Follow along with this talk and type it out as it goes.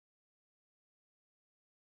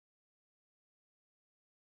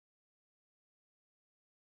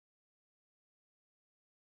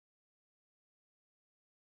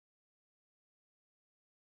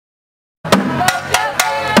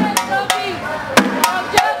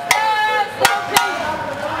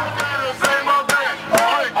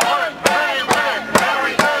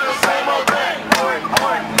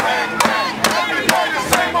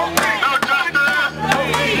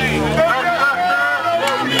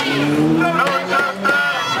Every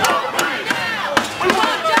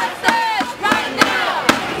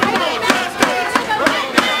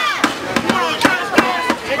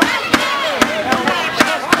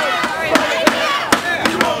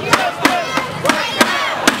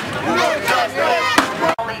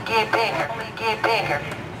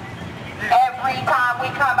time we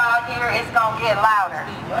come out here, it's going to get louder.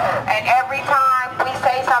 And every time we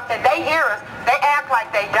say something, they hear us. They act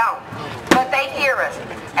like they don't, but they hear us.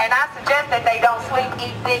 And I suggest that they don't sleep,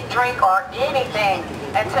 eat, think, drink, or anything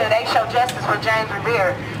until they show justice for James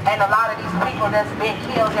Rivera and a lot of these people that's been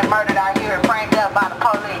killed and murdered out here and framed up by the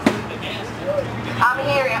police. I'm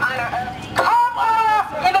here in honor of... Come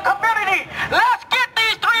on in the community! Let's get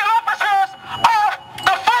these 3 officers off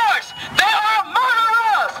the force! They are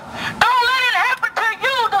murderers! Don't let it happen to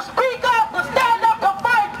you to speak up, to stand up, to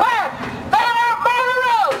fight back! They are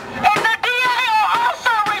murderers! And the DA are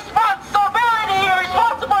also responsible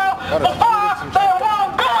for their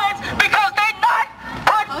wrongdoings because they not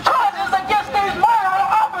put charges against these murderer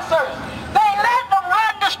officers! They let them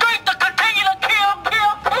run the street to continue to kill!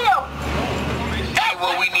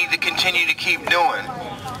 What we need to continue to keep doing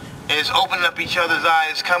is opening up each other's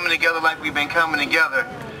eyes, coming together like we've been coming together,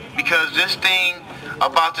 because this thing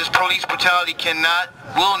about this police brutality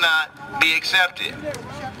will not be accepted.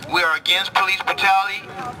 We are against police brutality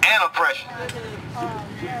and oppression.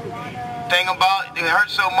 Thing about it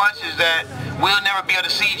hurts so much is that we'll never be able to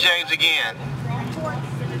see James again,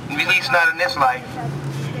 at least not in this life.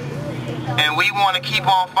 And we want to keep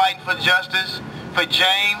on fighting for justice for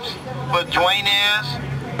James, for Dwayne's,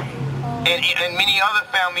 and many other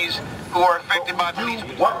families who are affected by police.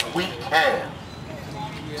 Do what we can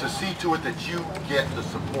to see to it that you get the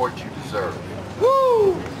support you deserve.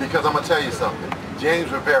 Woo! Because I'm going to tell you something.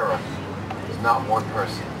 James Rivera is not one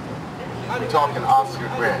person. We're talking Oscar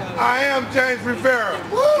Grant. I am James Rivera.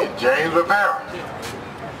 Woo! James Rivera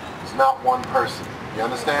is not one person. You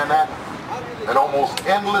understand that? An almost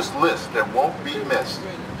endless list that won't be missed.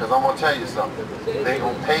 Because I'm going to tell you something.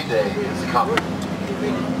 Payday is coming.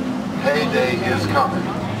 Payday is coming.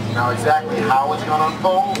 Now exactly how it's going to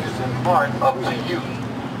unfold is in part up to you.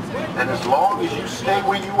 And as long as you stay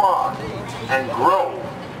where you are and grow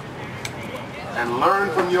and learn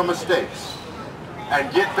from your mistakes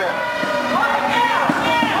and get better.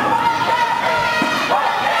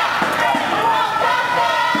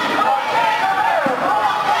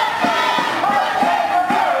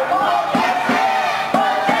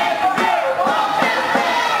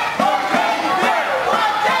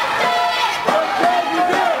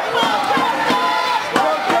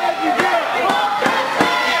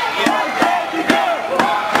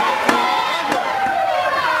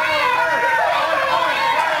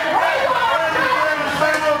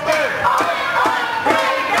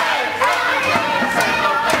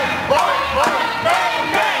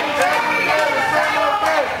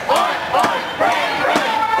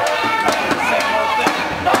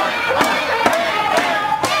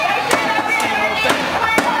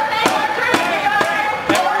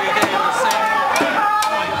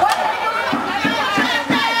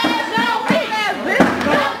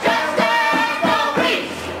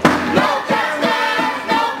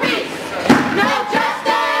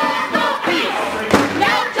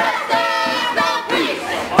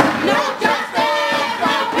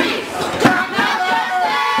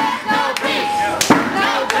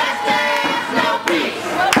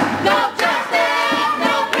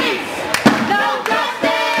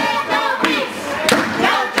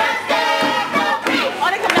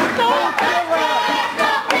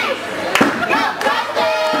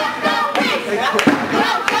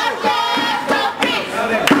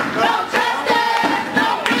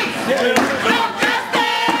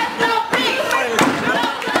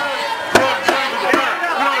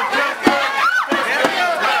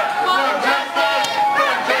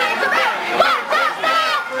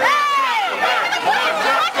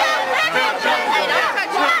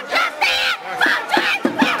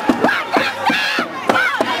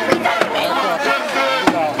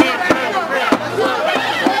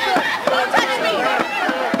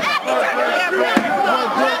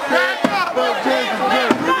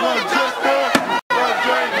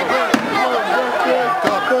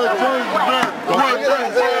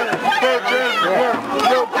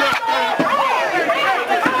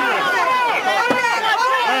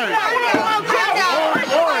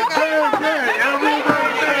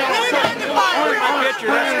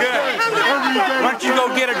 Why don't you go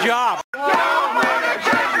get a job?